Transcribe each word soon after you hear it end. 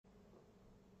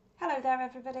Hello there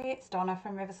everybody, it's Donna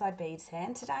from Riverside Beads here,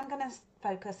 and today I'm going to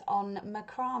focus on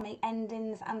macrame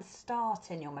endings and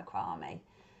starting your macrame.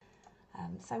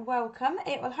 So welcome.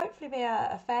 It will hopefully be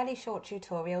a fairly short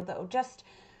tutorial that will just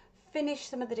finish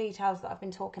some of the details that I've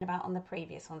been talking about on the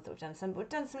previous ones that we've done. We've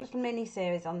done some little mini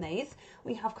series on these.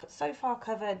 We have so far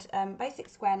covered basic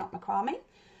square knot macrame,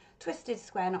 twisted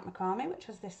square knot macrame, which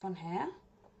was this one here.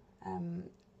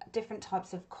 Different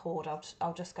types of cord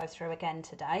I'll just go through again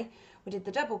today. We did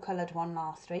the double coloured one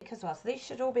last week as well, so these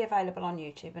should all be available on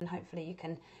YouTube, and hopefully you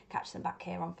can catch them back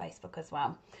here on Facebook as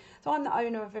well. So I'm the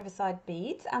owner of Riverside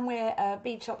Beads, and we're a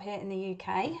bead shop here in the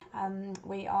UK.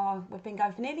 We've been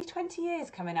going for nearly 20 years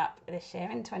coming up this year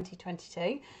in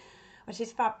 2022, which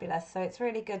is fabulous. So it's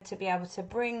really good to be able to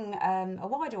bring a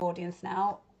wider audience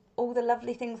now all the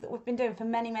lovely things that we've been doing for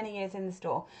many years in the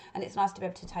store, and it's nice to be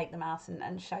able to take them out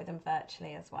and show them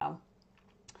virtually as well.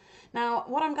 Now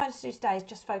what I'm going to do today is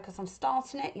just focus on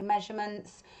starting it, your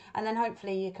measurements, and then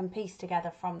hopefully you can piece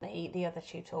together from the other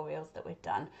tutorials that we've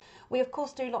done. We of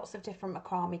course do lots of different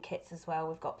macrame kits as well.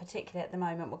 We've got, particularly at the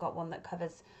moment, we've got one that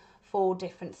covers 4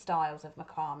 different styles of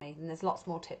macrame, and there's lots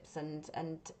more tips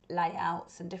and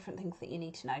layouts and different things that you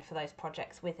need to know for those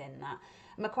projects within that.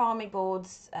 Macrame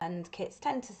boards and kits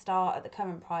tend to start at the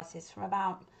current prices from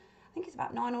about, I think it's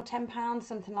about £9 or £10,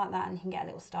 something like that, and you can get a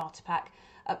little starter pack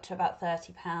up to about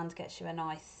 £30, gets you a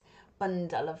nice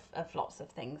bundle of lots of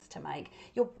things to make.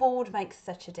 Your board makes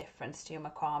such a difference to your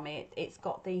macrame. It's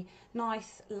got the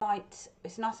nice light,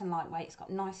 it's nice and lightweight, it's got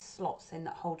nice slots in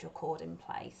that hold your cord in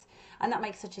place, and that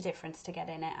makes such a difference to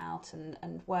getting it out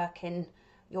and working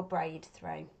your braid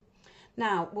through.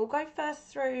 Now we'll go first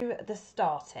through the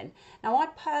starting. Now I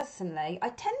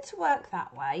tend to work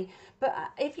that way, but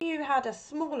if you had a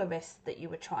smaller wrist that you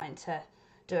were trying to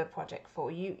do a project for,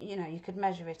 you know, you could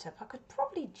measure it up. I could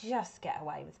probably just get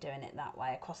away with doing it that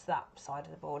way across that side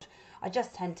of the board. I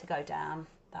just tend to go down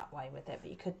that way with it, but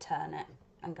you could turn it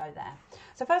and go there.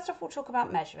 So first off, we'll talk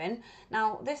about measuring.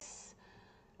 Now this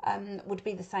would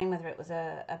be the same whether it was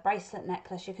a bracelet,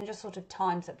 necklace. You can just sort of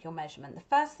times up your measurement. The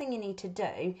first thing you need to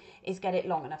do is get it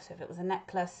long enough. So if it was a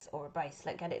necklace or a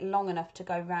bracelet, get it long enough to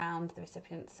go round the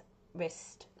recipient's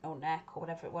wrist or neck or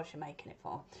whatever it was you're making it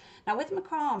for. Now with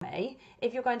macrame,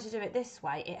 if you're going to do it this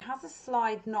way, it has a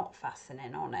slide knot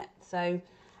fastening on it. So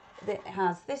it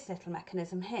has this little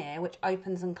mechanism here which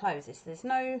opens and closes. There's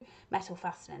no metal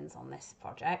fastenings on this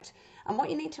project, and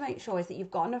what you need to make sure is that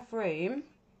you've got enough room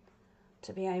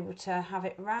to be able to have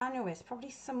it round your wrist, probably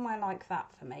somewhere like that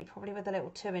for me, probably with a little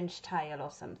 2-inch tail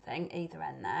or something either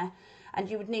end there. And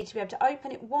you would need to be able to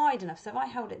open it wide enough, so if I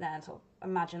held it there and sort of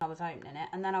imagine I was opening it,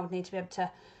 and then I would need to be able to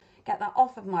get that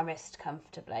off of my wrist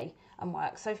comfortably and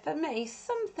work. So for me,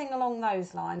 something along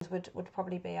those lines would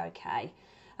probably be okay.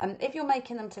 If you're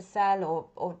making them to sell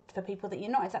or for people that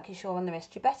you're not exactly sure on the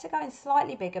wrist, you better go in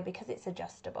slightly bigger because it's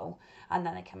adjustable and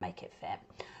then they can make it fit.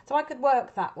 So I could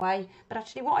work that way, but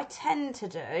actually what I tend to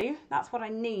do, that's what I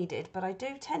needed, but I do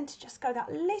tend to just go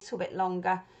that little bit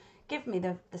longer, give me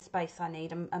the space I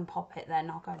need, and pop it then.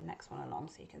 I'll go the next one along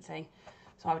so you can see.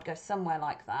 So I would go somewhere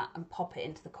like that and pop it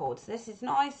into the cord. So this is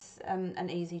nice and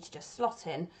easy to just slot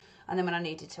in, and then when I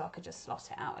needed to I could just slot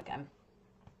it out again.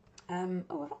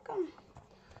 Oh, have I gone?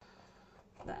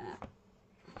 There.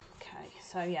 Okay,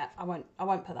 so yeah, I won't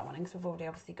put that one in because we've already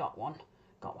obviously got one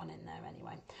in there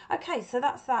anyway. Okay, so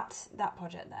that's that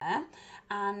project there,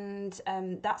 and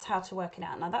that's how to work it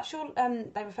out. Now that's your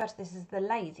they refer to this as the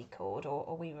lazy cord,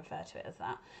 or we refer to it as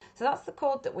that. So that's the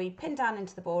cord that we pin down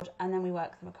into the board, and then we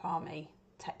work the macrame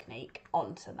technique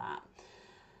onto that.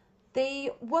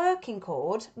 The working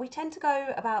cord, we tend to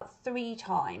go about 3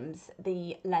 times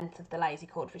the length of the lazy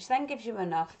cord, which then gives you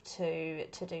enough to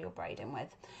do your braiding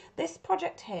with. This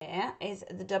project here is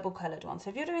the double coloured one. So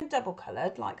if you're doing double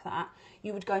coloured like that,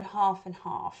 you would go half and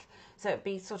half. So it'd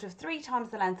be sort of 3 times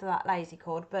the length of that lazy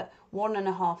cord, but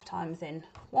 1.5 times in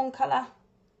one colour,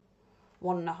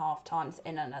 1.5 times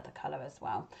in another colour as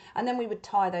well. And then we would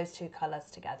tie those 2 colours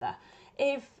together.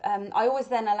 If I always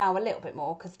then allow a little bit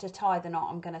more, because to tie the knot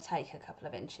I'm going to take a couple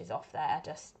of inches off there,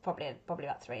 just probably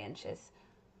about 3 inches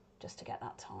just to get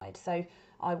that tied. So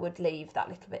I would leave that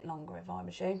little bit longer if I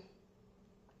was you.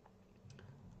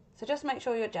 So just make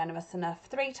sure you're generous enough.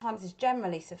 3 times is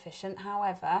generally sufficient.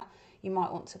 However, you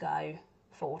might want to go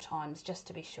 4 times just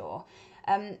to be sure.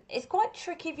 It's quite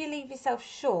tricky if you leave yourself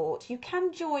short. You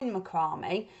can join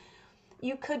macrame.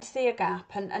 You could see a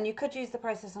gap, and you could use the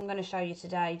process I'm going to show you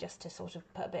today just to sort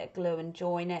of put a bit of glue and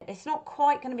join it. It's not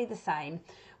quite going to be the same.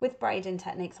 With braiding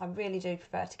techniques, I really do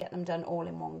prefer to get them done all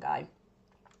in one go.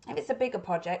 If it's a bigger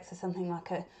project, so something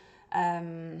like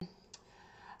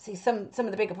See, some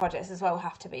of the bigger projects as well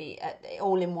have to be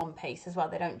all in one piece as well.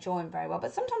 They don't join very well.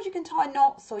 But sometimes you can tie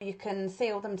knots or you can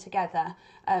seal them together.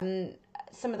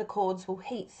 Some of the cords will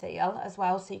heat seal as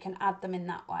well, so you can add them in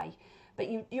that way. But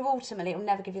you ultimately, it will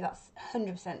never give you that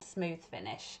 100% smooth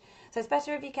finish. So it's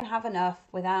better if you can have enough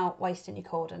without wasting your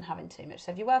cord and having too much.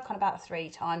 So if you work on about 3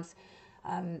 times,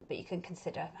 but you can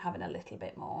consider having a little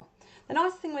bit more. The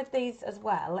nice thing with these as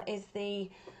well is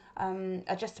the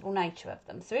adjustable nature of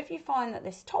them. So if you find that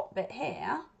this top bit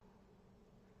here,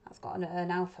 that's got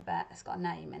an alphabet, it's got a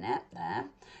name in it there.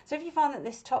 So if you find that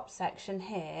this top section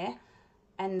here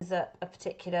ends up a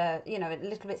particular, you know, a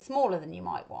little bit smaller than you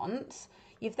might want,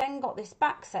 you've then got this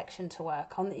back section to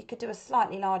work on that you could do a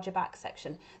slightly larger back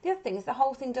section. The other thing is the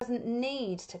whole thing doesn't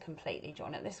need to completely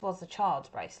join it. This was a child's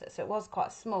bracelet, so it was quite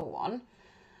a small one.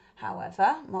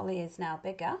 However, Molly is now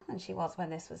bigger than she was when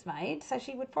this was made, so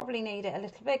she would probably need it a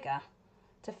little bigger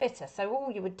to fit her. So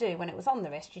all you would do when it was on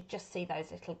the wrist, you'd just see those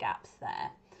little gaps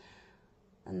there.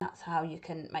 And that's how you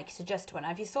can make it adjustable. Now,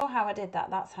 if you saw how I did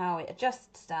that, that's how it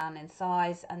adjusts down in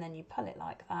size, and then you pull it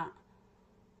like that,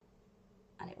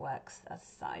 and it works as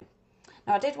so.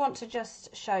 Now, I did want to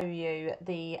just show you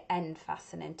the end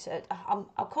fastening.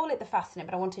 I'll call it the fastening,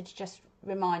 but I wanted to just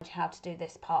remind you how to do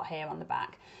this part here on the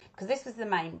back, because this was the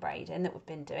main braiding that we've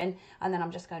been doing, and then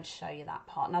I'm just going to show you that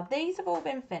part. Now, these have all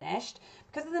been finished.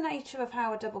 Because of the nature of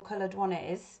how a double coloured one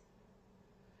is,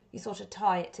 you sort of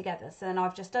tie it together. So then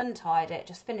I've just untied it,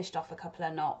 just finished off a couple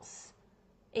of knots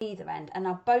either end, and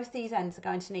now both these ends are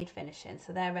going to need finishing,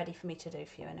 so they're ready for me to do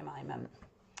for you in a moment.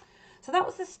 So that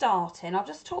was the starting. I'll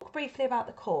just talk briefly about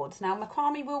the cords. Now,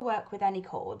 macrame will work with any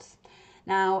cords.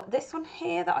 Now, this one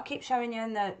here that I keep showing you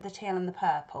in the teal and the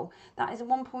purple, that is a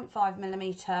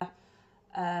 1.5mm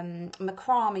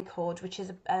macrame cord, which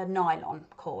is a nylon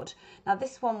cord. Now,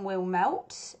 this one will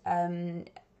melt.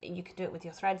 You can do it with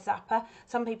your thread zapper.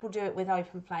 Some people do it with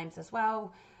open flames as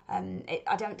well.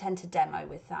 I don't tend to demo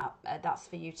with that. That's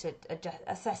for you to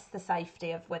assess the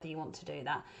safety of whether you want to do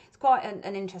that. It's quite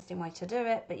an interesting way to do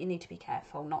it, but you need to be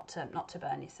careful not to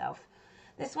burn yourself.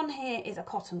 This one here is a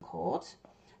cotton cord.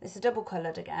 This is double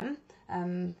coloured again,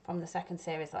 from the second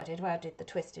series that I did, where I did the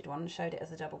twisted one and showed it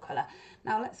as a double colour.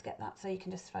 Now let's get that so you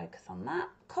can just focus on that.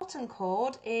 Cotton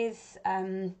cord is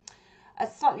a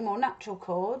slightly more natural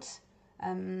cord.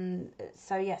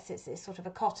 So yes, it's sort of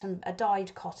a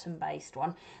dyed cotton based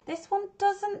one. This one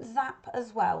doesn't zap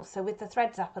as well. So with the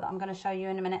thread zapper that I'm going to show you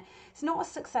in a minute, it's not as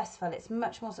successful. It's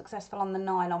much more successful on the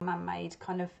nylon man-made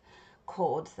kind of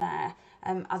cords there,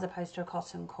 as opposed to a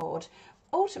cotton cord.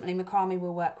 Ultimately, macrame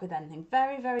will work with anything.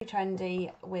 Very, very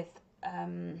trendy with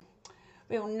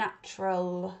real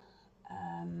natural.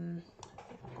 Let's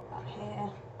see if I've got that here.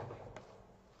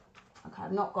 Okay,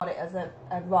 I've not got it as a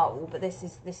roll, but this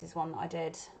is one that I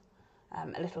did,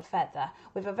 a little feather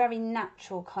with a very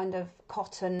natural kind of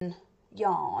cotton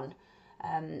yarn,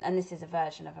 and this is a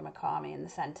version of a macrame in the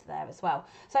centre there as well.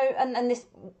 So and this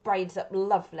braids up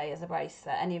lovely as a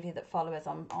bracelet. Any of you that follow us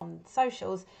on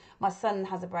socials, my son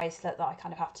has a bracelet that I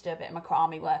kind of have to do a bit of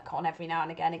macrame work on every now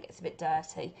and again. It gets a bit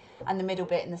dirty, and the middle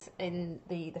bit in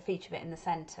the feature bit in the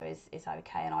centre is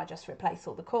okay, and I just replace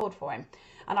all the cord for him,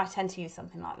 and I tend to use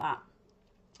something like that.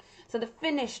 So the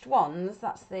finished ones,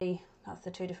 that's the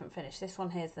 2 different finish. This one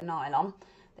here's the nylon,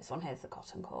 this one here's the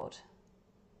cotton cord.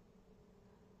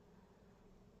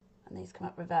 And these come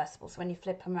up reversible, so when you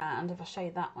flip them around, if I show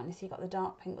you that one, you see you've got the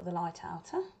dark pink with the light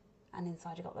outer, and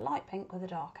inside you've got the light pink with the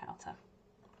dark outer.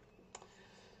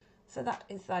 So that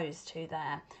is those 2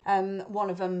 there. One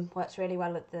of them works really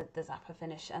well with the zapper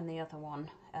finish, and the other one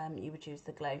you would use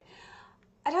the glue.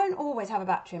 I don't always have a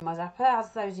battery in my zapper,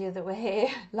 as those of you that were here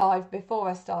live before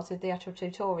I started the actual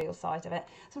tutorial side of it.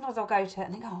 Sometimes I'll go to it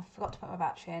and think, oh, I forgot to put my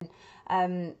battery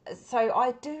in. So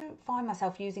I do find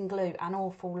myself using glue an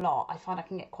awful lot. I find I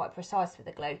can get quite precise with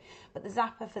the glue, but the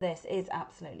zapper for this is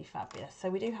absolutely fabulous. So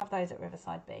we do have those at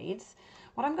Riverside Beads.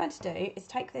 What I'm going to do is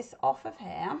take this off of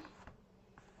here,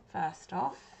 first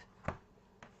off,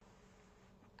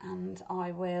 and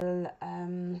I will,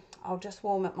 I'll just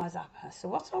warm up my zapper. So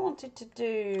what I wanted to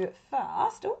do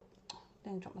first, oh,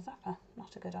 didn't drop my zapper,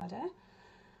 not a good idea.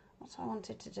 What I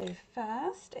wanted to do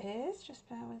first is, just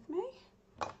bear with me,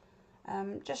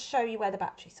 just show you where the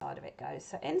battery side of it goes.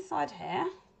 So inside here,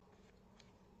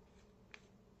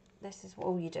 this is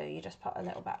all you do, you just put a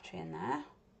little battery in there,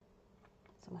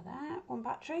 somewhere there, one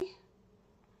battery,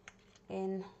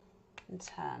 in and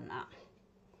turn that.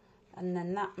 And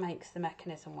then that makes the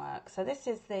mechanism work. So this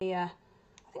is the, I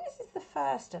think this is the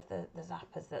first of the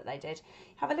zappers that they did.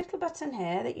 You have a little button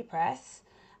here that you press,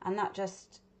 and that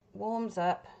just warms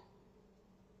up,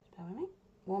 bear with me,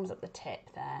 warms up the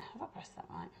tip there. Have I pressed that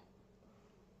right?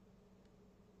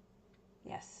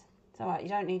 Yes, it's all right. You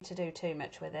don't need to do too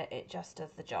much with it. It just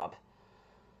does the job.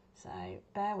 So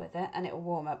bear with it and it will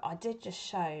warm up. I did just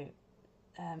show,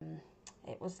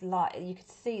 it was like, you could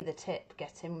see the tip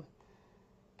getting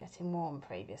warm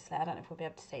previously. I don't know if we'll be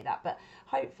able to see that, but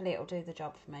hopefully it'll do the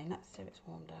job for me. Let's see if it's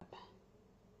warmed up.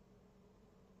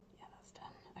 Yeah, that's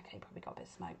done. Okay, probably got a bit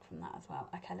of smoke from that as well.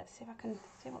 Okay, let's see if I can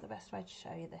see what the best way to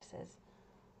show you this is.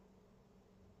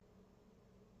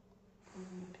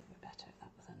 Maybe it would be better if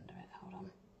that was under it. Hold on.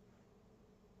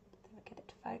 See if we get it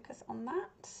to focus on that.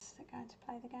 Is it going to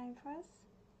play the game for us?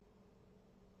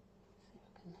 See if I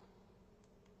can.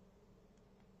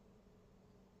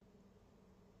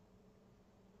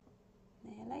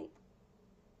 Nearly.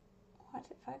 Why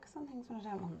does it focus on things when I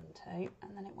don't want them to,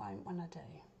 and then it won't when I do?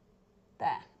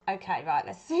 There. Okay, right,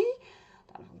 let's see.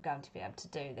 I don't know if I'm going to be able to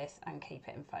do this and keep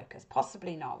it in focus.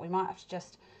 Possibly not. We might have to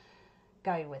just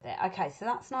go with it. Okay, so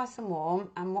that's nice and warm,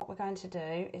 and what we're going to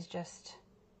do is just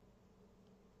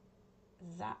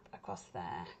zap across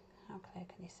there. How clear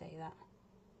can you see that?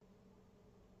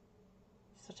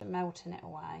 Sort of melting it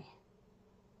away.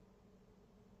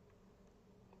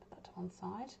 Put that to one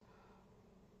side.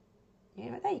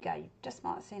 Yeah, there you go. You just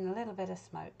might have seen a little bit of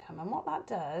smoke come, and what that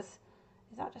does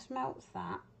is that just melts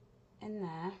that in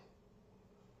there.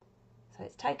 So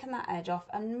it's taken that edge off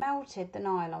and melted the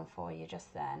nylon for you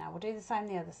just there. Now we'll do the same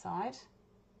the other side.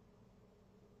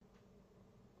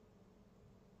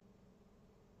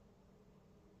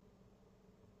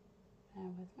 Bear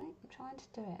with me. I'm trying to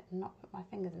do it and not put my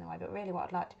fingers in the way, but really what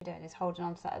I'd like to be doing is holding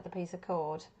on to that other piece of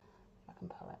cord. If I can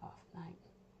pull it off. No.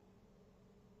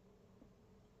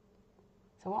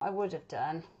 So what I would have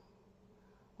done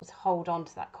was hold on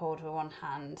to that cord with one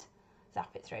hand,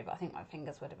 zap it through, but I think my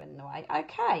fingers would have been in the way.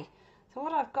 Okay, so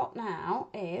what I've got now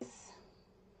is,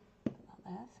 put that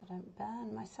there so I don't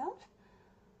burn myself.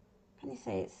 Can you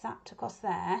see it's zapped across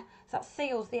there? So that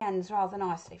seals the ends rather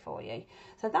nicely for you.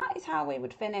 So that is how we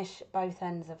would finish both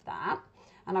ends of that.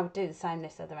 And I would do the same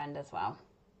this other end as well.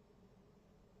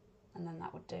 And then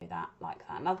that would do that like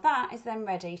that. Now that is then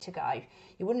ready to go.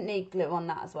 You wouldn't need glue on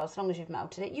that as well, as long as you've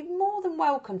melted it. You're more than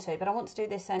welcome to, but I want to do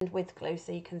this end with glue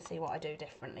so you can see what I do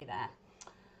differently there.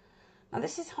 Now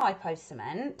this is Hypo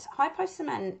Cement. Hypo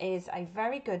Cement is a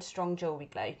very good strong jewellery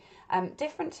glue.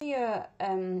 Different to your,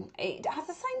 it has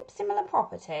the same similar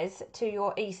properties to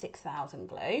your E6000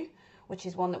 glue, which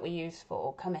is one that we use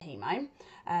for Kamihimo.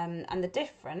 And the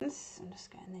difference, I'm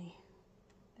just getting the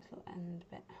little end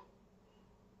bit.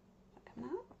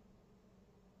 Coming out.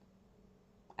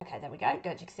 Okay, there we go.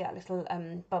 Good. You can see that little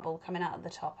bubble coming out at the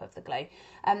top of the glue.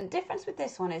 Difference with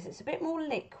this one is it's a bit more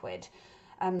liquid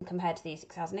compared to the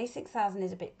E6000. E6000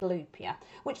 is a bit gloopier,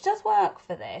 which does work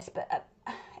for this, but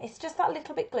it's just that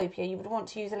little bit gloopier. You would want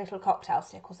to use a little cocktail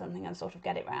stick or something and sort of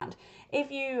get it round.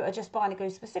 If you are just buying a glue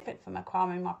specific for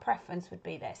macrame, my preference would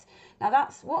be this. Now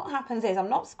that's what happens is I'm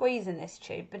not squeezing this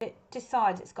tube, but it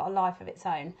decides it's got a life of its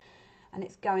own. And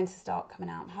it's going to start coming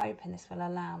out. I'm hoping this will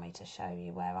allow me to show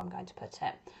you where I'm going to put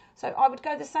it. So I would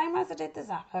go the same as I did the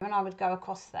zapper, and I would go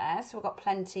across there. So we've got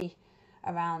plenty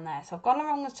around there. So I've gone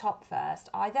along the top first.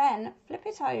 I then flip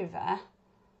it over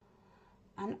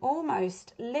and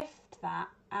almost lift that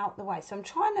out the way. So I'm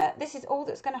trying to, this is all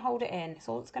that's going to hold it in. It's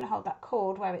all that's going to hold that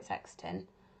cord where it's exiting.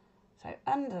 So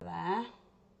under there,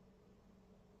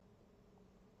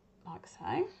 like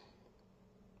so.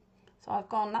 So I've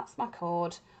gone, that's my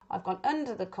cord. I've gone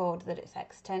under the cord that it's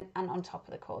exiting and on top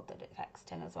of the cord that it's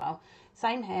exiting as well.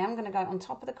 Same here, I'm going to go on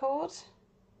top of the cord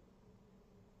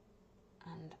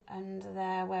and under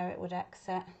there where it would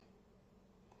exit.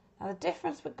 Now the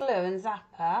difference with glue and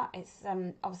zapper, it's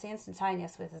obviously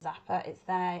instantaneous with the zapper. It's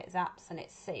there, it zaps and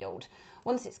it's sealed.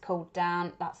 Once it's cooled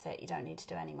down, that's it, you don't need to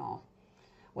do any more.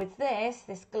 With this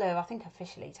glue I think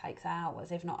officially takes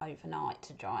hours, if not overnight,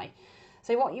 to dry.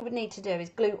 So what you would need to do is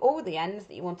glue all the ends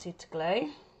that you wanted to glue.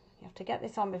 You have to get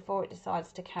this on before it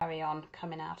decides to carry on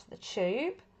coming out of the tube.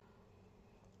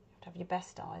 You have to have your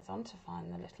best eyes on to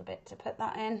find the little bit to put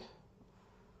that in.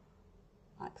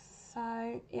 Like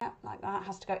so, yeah, like that. It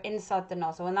has to go inside the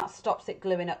nozzle and that stops it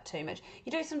gluing up too much.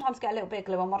 You do sometimes get a little bit of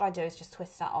glue on. What I do is just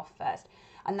twist that off first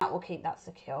and that will keep that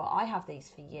secure. I have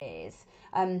these for years.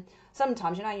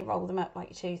 Sometimes, you know, you roll them up like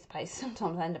your toothpaste,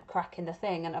 sometimes I end up cracking the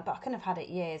thing, and I can have had it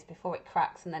years before it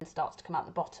cracks and then starts to come out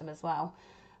the bottom as well.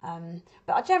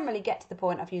 But I generally get to the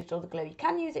point I've used all the glue. You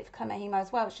can use it for Kamihimo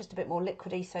as well, it's just a bit more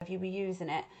liquidy, so if you were using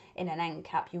it in an end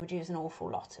cap, you would use an awful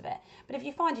lot of it. But if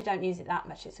you find you don't use it that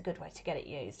much, it's a good way to get it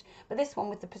used. But this one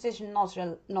with the precision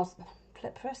nozzle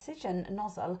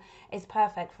is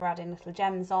perfect for adding little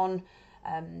gems on.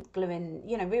 gluing,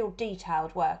 you know, real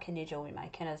detailed work in your jewellery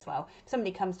making as well. If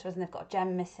somebody comes to us and they've got a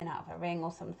gem missing out of a ring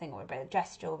or something, or a bit of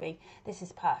dress jewellery, this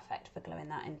is perfect for gluing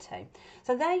that into.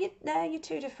 So they're your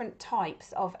two different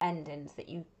types of endings that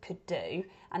you could do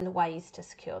and the ways to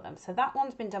secure them. So that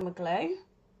one's been done with glue.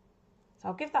 So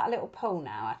I'll give that a little pull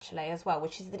now actually as well,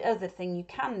 which is the other thing you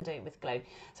can do with glue.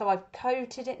 So I've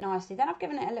coated it nicely, then I've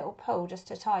given it a little pull just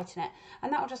to tighten it,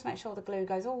 and that will just make sure the glue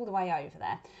goes all the way over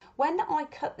there. When I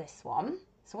cut this one,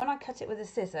 so when I cut it with the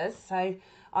scissors, so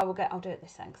I'll do it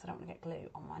this end because I don't want to get glue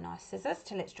on my nice scissors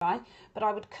till it's dry, but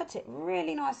I would cut it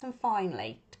really nice and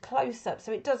finely, close up,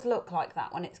 so it does look like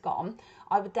that when it's gone.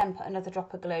 I would then put another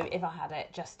drop of glue if I had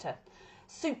it, just to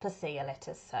super seal it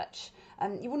as such.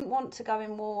 You wouldn't want to go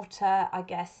in water, I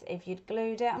guess, if you'd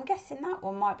glued it. I'm guessing that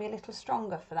one might be a little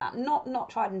stronger for that. Not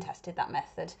tried and tested that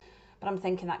method, but I'm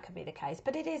thinking that could be the case.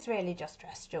 But it is really just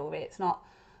dress jewellery. It's not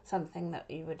something that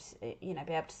you would, you know,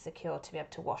 be able to secure to be able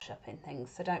to wash up in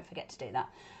things. So don't forget to do that.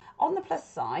 On the plus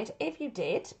side, if you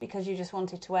did, because you just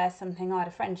wanted to wear something, I had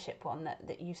a friendship one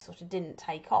that you sort of didn't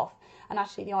take off. And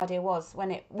actually the idea was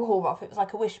when it wore off, it was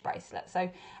like a wish bracelet. So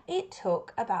it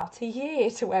took about a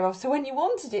year to wear off. So when you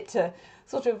wanted it to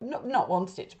sort of, not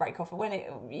wanted it to break off, but when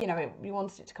it, you know, you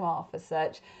wanted it to come off as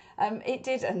such, it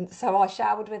didn't. So I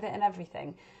showered with it and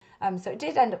everything. So it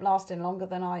did end up lasting longer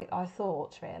than I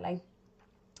thought, really.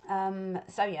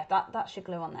 So yeah, that's your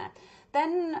glue on there.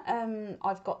 Then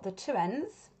I've got the two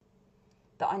ends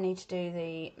that I need to do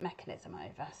the mechanism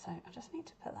over. So I just need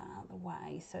to put that out of the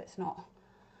way so it's not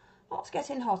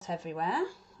getting hot everywhere.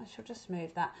 I shall just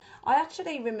move that. I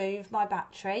actually removed my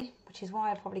battery, which is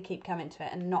why I probably keep coming to it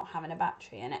and not having a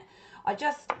battery in it. I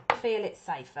just feel it's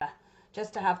safer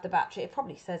just to have the battery. It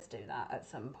probably says do that at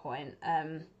some point.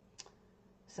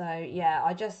 So yeah,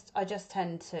 I just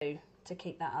tend to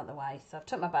keep that out of the way. So I've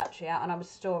took my battery out and I would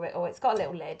store it, or it's got a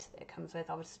little lid that it comes with.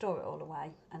 I would store it all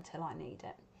away until I need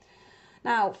it.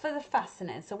 Now for the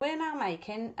fastening, so we're now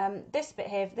making this bit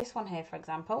here, this one here for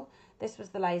example, this was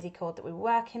the lazy cord that we were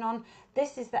working on.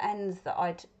 This is the ends that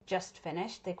I'd just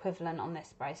finished, the equivalent on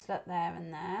this bracelet there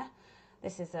and there.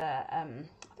 This is a, I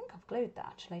think I've glued that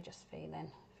actually, just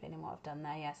feeling what I've done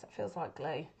there. Yes, it feels like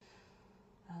glue.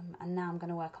 And now I'm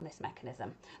going to work on this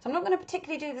mechanism. So I'm not going to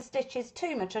particularly do the stitches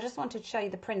too much, I just wanted to show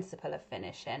you the principle of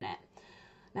finishing it.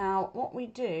 Now what we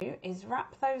do is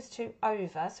wrap those two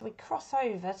over, so we cross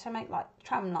over to make like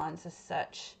tram lines as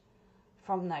such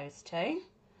from those two,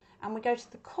 and we go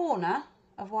to the corner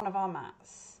of one of our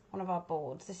mats, one of our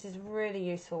boards. This is a really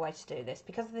useful way to do this.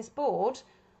 Because of this board,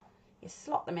 you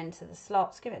slot them into the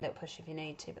slots, give it a little push if you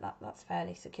need to, but that's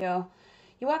fairly secure.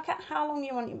 You work out how long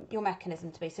you want your mechanism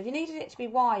to be. So if you needed it to be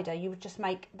wider, you would just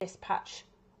make this patch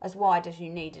as wide as you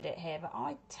needed it here, but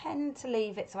I tend to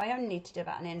leave it, so I only need to do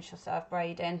about an inch or so of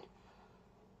braiding.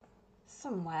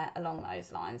 Somewhere along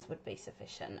those lines would be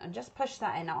sufficient, and just push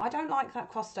that in. Now I don't like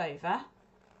that crossed over,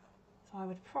 so I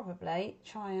would probably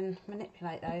try and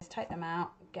manipulate those, take them out,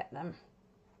 get them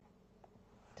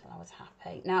till I was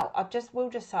happy. Now will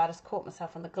just say I just caught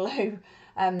myself on the glue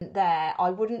there.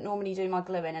 I wouldn't normally do my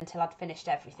gluing until I'd finished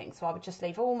everything, so I would just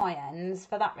leave all my ends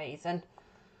for that reason.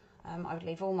 I would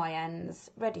leave all my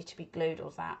ends ready to be glued or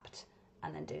zapped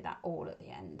and then do that all at the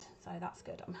end. So that's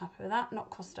good, I'm happy with that, not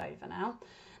crossed over now.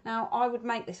 Now I would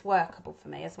make this workable for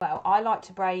me as well. I like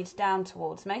to braid down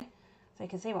towards me, so you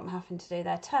can see what I'm having to do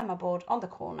there. Turn my board on the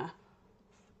corner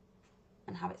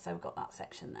and have it so we've got that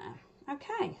section there.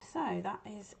 Okay, so that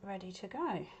is ready to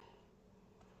go.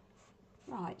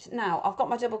 Right, now I've got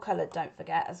my double coloured, don't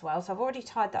forget, as well, so I've already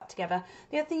tied that together.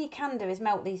 The other thing you can do is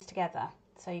melt these together.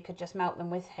 So you could just melt them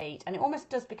with heat, and it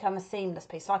almost does become a seamless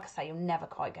piece. Like I say, you'll never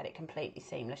quite get it completely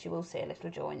seamless. You will see a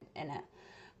little joint in it,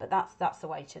 but that's the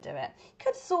way to do it. You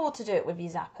could sort of do it with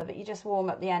your zapper, but you just warm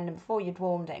up the end, and before you'd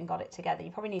warmed it and got it together, you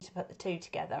probably need to put the two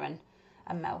together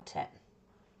and melt it.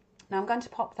 Now I'm going to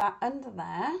pop that under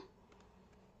there.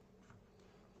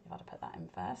 You've got to put that in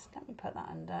first. Let me put that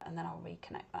under, and then I'll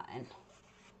reconnect that in.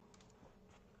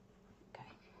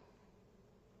 Okay.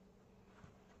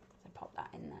 So pop that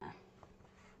in there.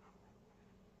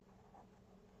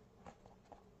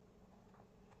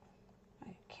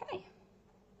 Okay,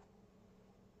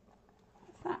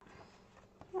 that's that.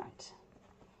 Right,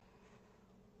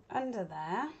 under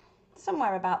there,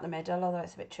 somewhere about the middle, although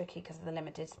it's a bit tricky because of the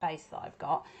limited space that I've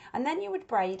got. And then you would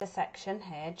braid a section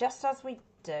here, just as we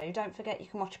do. Don't forget you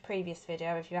can watch a previous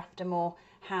video if you're after more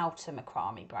how to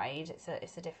macrame braid.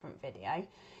 It's a different video.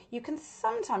 You can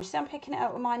sometimes, see I'm picking it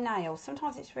up with my nails,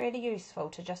 sometimes it's really useful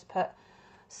to just put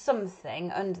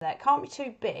something under there. It can't be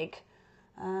too big.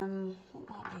 What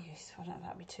might be useful? I don't know if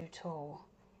that'd be too tall.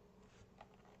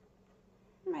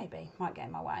 Maybe, might get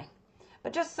in my way.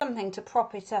 but just something to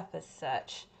prop it up as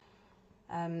such.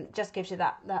 Just gives you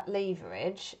that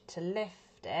leverage to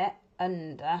lift it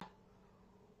under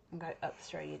and go up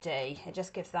through your D. It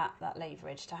just gives that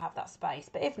leverage to have that space.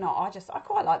 But if not, I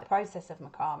quite like the process of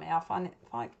macrame. I find it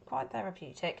quite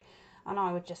therapeutic, and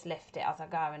I would just lift it as I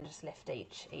go and just lift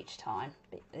each time.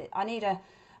 I need a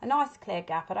nice clear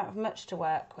gap. I don't have much to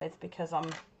work with because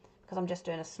I'm just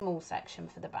doing a small section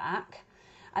for the back.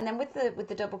 And then with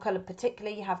the double coloured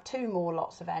particularly, you have two more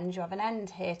lots of ends. You have an end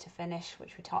here to finish,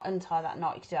 which we untie that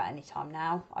knot. You can do that any time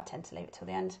now. I tend to leave it till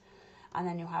the end. And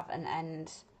then you'll have an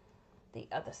end the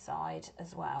other side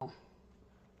as well.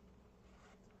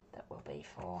 That will be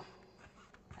for,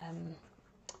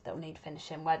 that will need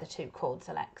finishing where the two cords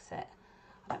will exit.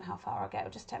 I don't know how far I'll get.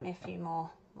 It'll just take me a few more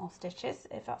stitches,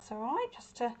 if that's all right.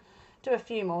 Just to do a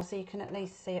few more so you can at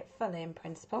least see it fully in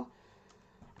principle.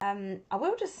 I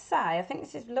will just say, I think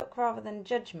this is look rather than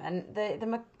judgment.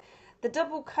 The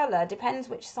double colour depends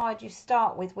which side you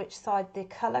start with, which side the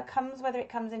colour comes, whether it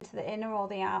comes into the inner or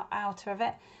the outer of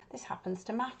it. This happens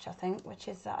to match, I think, which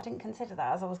is, I didn't consider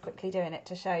that as I was quickly doing it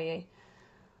to show you.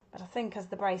 But I think as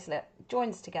the bracelet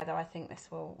joins together, I think this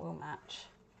will match.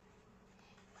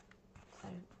 So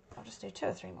I'll just do 2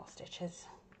 or 3 more stitches.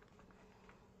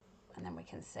 And then we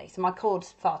can see. So my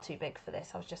cord's far too big for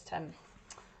this. I was just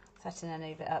setting a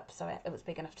new bit up so it was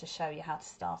big enough to show you how to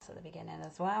start at the beginning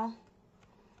as well.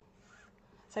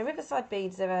 So Riverside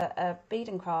Beads are a bead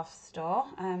and crafts store.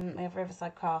 We have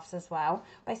Riverside Crafts as well,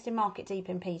 based in Market Deep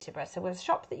in Peterborough. So we're a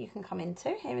shop that you can come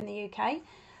into here in the UK,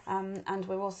 and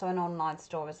we're also an online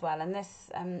store as well. And this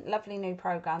lovely new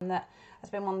programme that has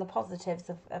been one of the positives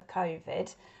of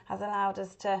COVID has allowed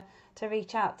us to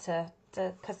reach out to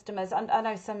customers. And I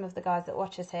know some of the guys that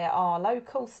watch us here are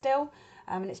local still,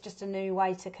 and it's just a new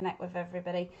way to connect with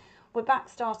everybody. We're back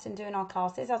starting doing our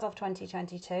classes as of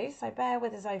 2022, so bear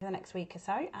with us over the next week or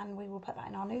so, and we will put that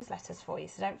in our newsletters for you.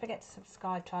 So don't forget to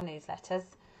subscribe to our newsletters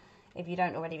if you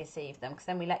don't already receive them, because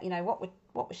then we let you know what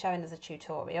we're showing as a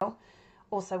tutorial,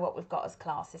 also what we've got as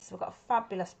classes. So we've got a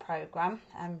fabulous programme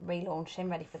relaunching,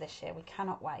 ready for this year. We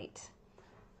cannot wait.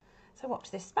 So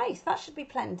watch this space. That should be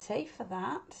plenty for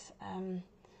that.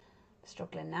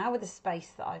 Struggling now with the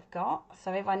space that I've got.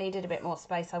 So if I needed a bit more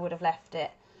space, I would have left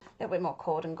it a little bit more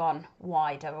cord and gone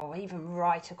wider, or even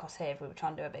right across here if we were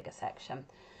trying to do a bigger section.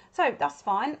 So that's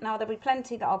fine. Now there'll be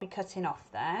plenty that I'll be cutting off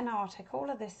there. Now I'll take all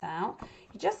of this out.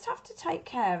 You just have to take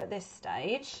care at this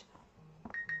stage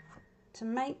to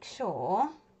make sure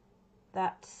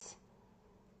that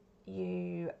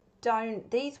you don't,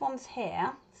 these ones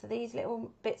here, so these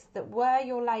little bits that were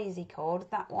your lazy cord,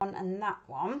 that one and that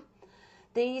one,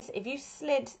 these, if you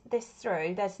slid this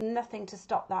through, there's nothing to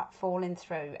stop that falling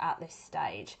through at this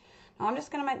stage. Now I'm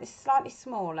just going to make this slightly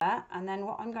smaller, and then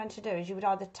what I'm going to do is you would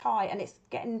either tie, and it's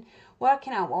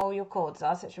working out what all your cords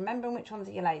are, so it's remembering which ones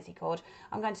are your lazy cord.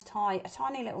 I'm going to tie a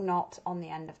tiny little knot on the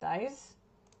end of those,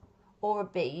 or a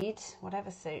bead,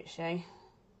 whatever suits you.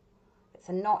 If it's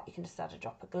a knot, you can just add a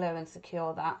drop of glue and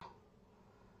secure that.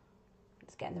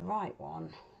 It's getting the right one.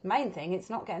 Main thing, it's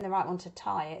not getting the right one to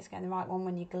tie it, it's getting the right one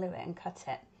when you glue it and cut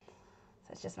it.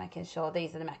 So it's just making sure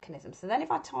these are the mechanisms. So then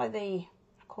if I tie I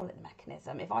call it the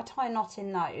mechanism, if I tie a knot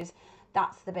in those,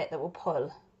 that's the bit that will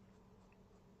pull.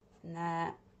 And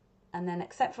there. And then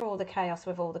except for all the chaos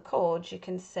with all the cords, you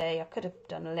can see I could have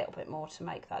done a little bit more to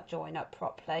make that join up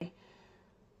properly.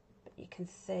 But you can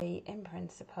see in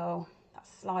principle that's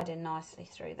sliding nicely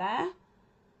through there.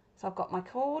 So I've got my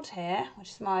cord here, which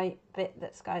is my bit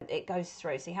it goes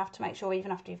through. So you have to make sure even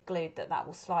after you've glued that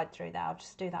will slide through there. I'll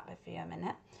just do that bit for you a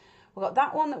minute. We've got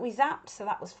that one that we zapped, so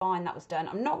that was fine, that was done.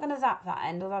 I'm not going to zap that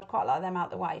end, although I'd quite like them out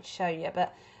the way to show you,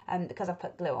 but because I've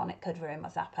put glue on, it could ruin my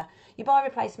zapper. You buy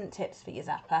replacement tips for your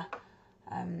zapper,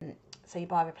 so you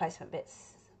buy replacement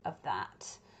bits of that.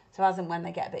 So as and when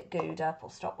they get a bit gooed up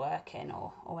or stop working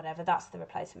or whatever, that's the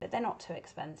replacement bit. They're not too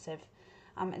expensive,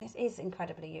 and it is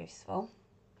incredibly useful.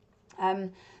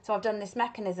 So I've done this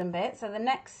mechanism bit, so the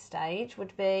next stage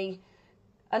would be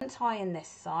untying this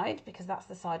side, because that's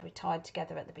the side we tied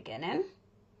together at the beginning,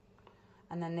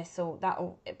 and then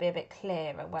that'll be a bit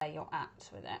clearer where you're at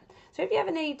with it. So if you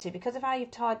ever need to, because of how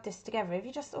you've tied this together, if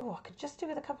you just, I could just do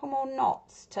with a couple more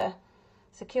knots to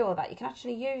secure that, you can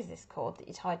actually use this cord that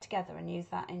you tied together and use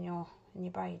that in your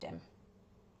braiding.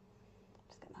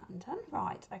 Just get that undone.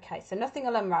 Right, okay, so nothing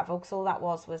will unravel because all that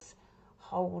was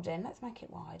holding. Let's make it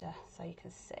wider so you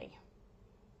can see.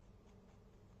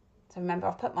 So remember,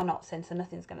 I've put my knots in so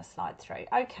nothing's going to slide through.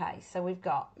 Okay, so we've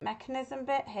got mechanism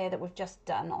bit here that we've just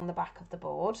done on the back of the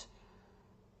board.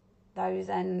 Those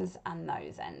ends and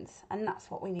those ends. And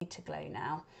that's what we need to glue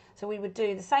now. So we would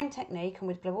do the same technique and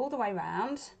we'd glue all the way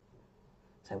around.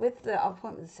 So with the, I'll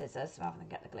point with the scissors rather than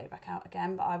get the glue back out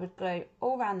again, but I would glue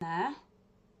all around there.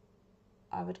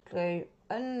 I would glue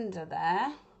under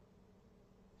there,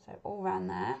 so all around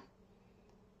there.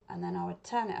 And then I would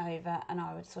turn it over and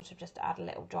I would sort of just add a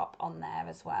little drop on there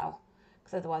as well,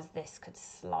 because otherwise this could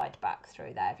slide back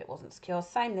through there if it wasn't secure.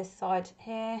 Same this side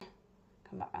here,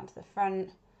 come back round to the front,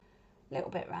 a little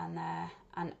bit around there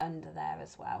and under there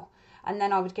as well. And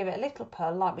then I would give it a little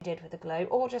pull like we did with the glue,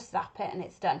 or just zap it and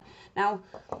it's done. Now,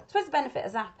 I suppose the benefit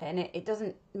of zapping, it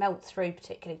doesn't melt through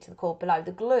particularly to the cord below.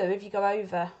 The glue, if you go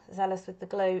over zealous with the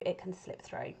glue, it can slip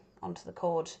through onto the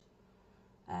cord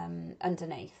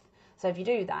underneath. So if you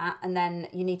do that, and then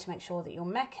you need to make sure that your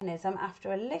mechanism,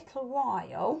 after a little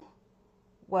while,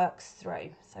 works through.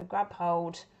 So grab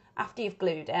hold after you've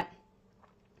glued it,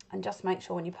 and just make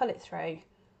sure when you pull it through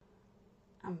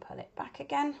and pull it back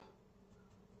again,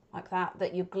 like that,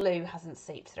 that your glue hasn't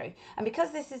seeped through. And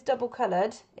because this is double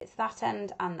coloured, it's that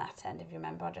end and that end. If you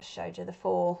remember, I just showed you the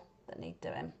 4 that need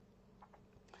doing.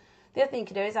 The other thing you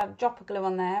can do is add a drop of glue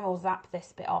on there, or zap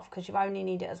this bit off, because you only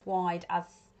need it as wide as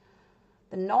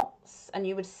the knots, and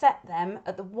you would set them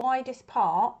at the widest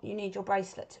part you need your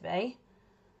bracelet to be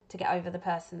to get over the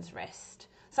person's wrist.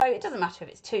 So it doesn't matter if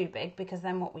it's too big, because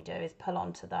then what we do is pull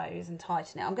onto those and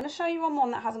tighten it. I'm going to show you on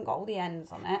one that hasn't got all the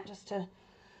ends on it,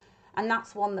 and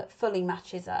that's one that fully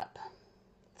matches up.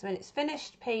 So when it's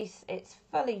finished piece, it's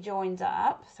fully joined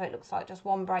up, so it looks like just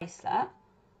one bracelet.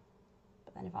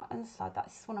 But then if I unslide that,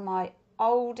 this is one of my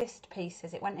oldest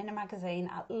pieces. It went in a magazine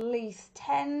at least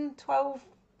 10, 12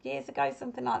 years ago,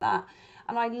 something like that,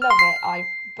 and I love it. I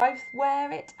both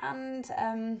wear it and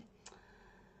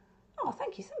oh,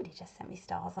 thank you, somebody just sent me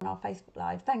stars on our Facebook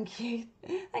Live, thank you.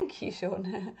 Thank you,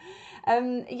 Sean.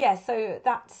 Yeah, so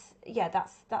that's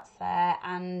there,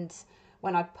 and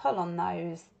when I pull on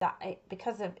those,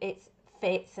 because of it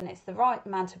fits and it's the right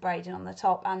amount of braiding on the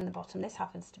top and the bottom, this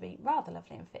happens to be rather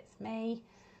lovely and fits me,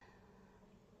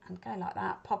 and go like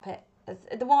that, pop it.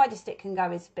 The widest it can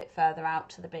go is a bit further out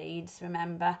to the beads,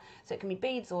 remember, so it can be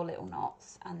beads or little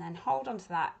knots, and then hold on to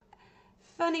that.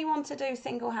 Funny one to do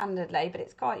single-handedly, but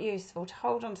it's quite useful to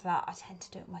hold on to that. I tend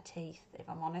to do it with my teeth, if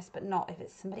I'm honest, but not if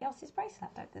it's somebody else's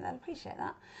bracelet. I don't think they'll appreciate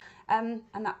that. And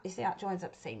that, you see, that joins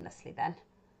up seamlessly then,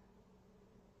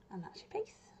 and that's your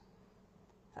piece.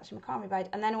 That's your macrame braid,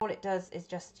 and then all it does is you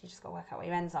just got to work out where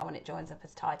your ends are when it joins up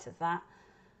as tight as that,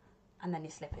 and then you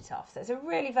slip it off. So it's a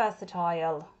really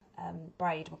versatile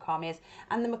braid macrame is,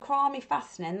 and the macrame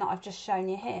fastening that I've just shown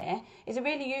you here is a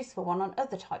really useful one on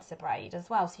other types of braid as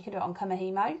well. So you can do it on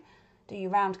kamihimo, do your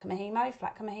round kamihimo,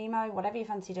 flat kamihimo, whatever you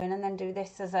fancy doing, and then do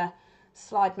this as a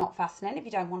slide knot fastening if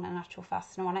you don't want an actual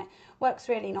fastener on it. Works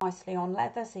really nicely on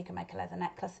leather, so you can make a leather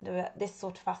necklace and do this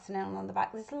sort of fastening on the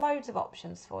back. There's loads of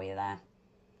options for you there.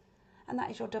 And that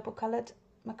is your double coloured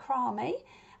macrame,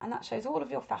 and that shows all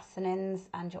of your fastenings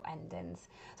and your endings.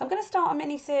 So I'm going to start a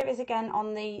mini series again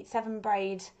on the 7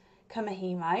 braid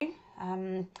kamihimo.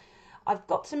 I've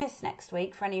got to miss next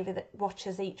week for any of you that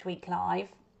watches each week live.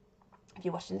 If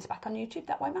you're watching this back on YouTube,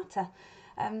 that won't matter.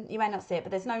 You may not see it, but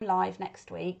there's no live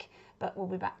next week, but we'll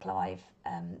be back live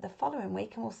the following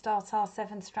week, and we'll start our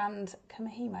 7-strand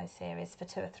kamihimo series for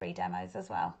 2 or 3 demos as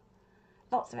well.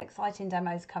 Lots of exciting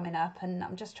demos coming up, and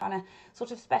I'm just trying to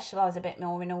sort of specialise a bit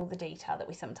more in all the detail that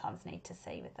we sometimes need to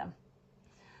see with them.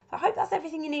 So I hope that's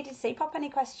everything you needed to see. Pop any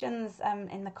questions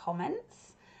in the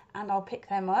comments and I'll pick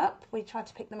them up. We try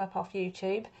to pick them up off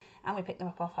YouTube, and we pick them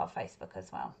up off our Facebook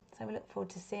as well. So we look forward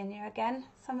to seeing you again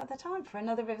some other time for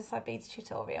another Riverside Beads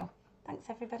tutorial. Thanks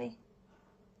everybody.